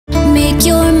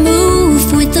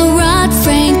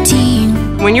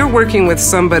When you're working with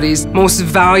somebody's most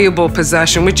valuable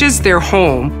possession, which is their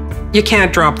home, you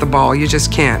can't drop the ball, you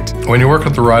just can't. When you work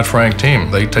with the Rod Frank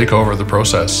team, they take over the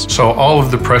process. So all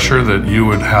of the pressure that you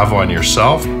would have on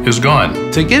yourself is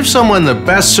gone. To give someone the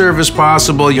best service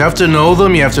possible, you have to know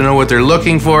them, you have to know what they're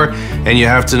looking for, and you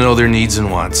have to know their needs and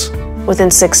wants.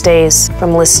 Within 6 days,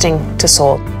 from listing to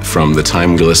sold. From the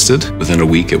time we listed, within a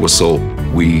week it was sold.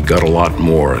 We got a lot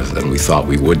more than we thought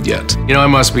we would get. You know, I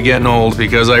must be getting old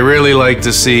because I really like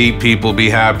to see people be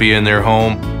happy in their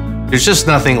home. There's just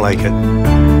nothing like it.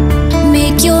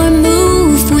 Make your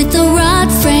move with the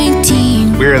Rod Frank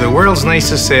team. We are the world's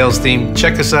nicest sales team.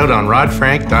 Check us out on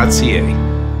rodfrank.ca.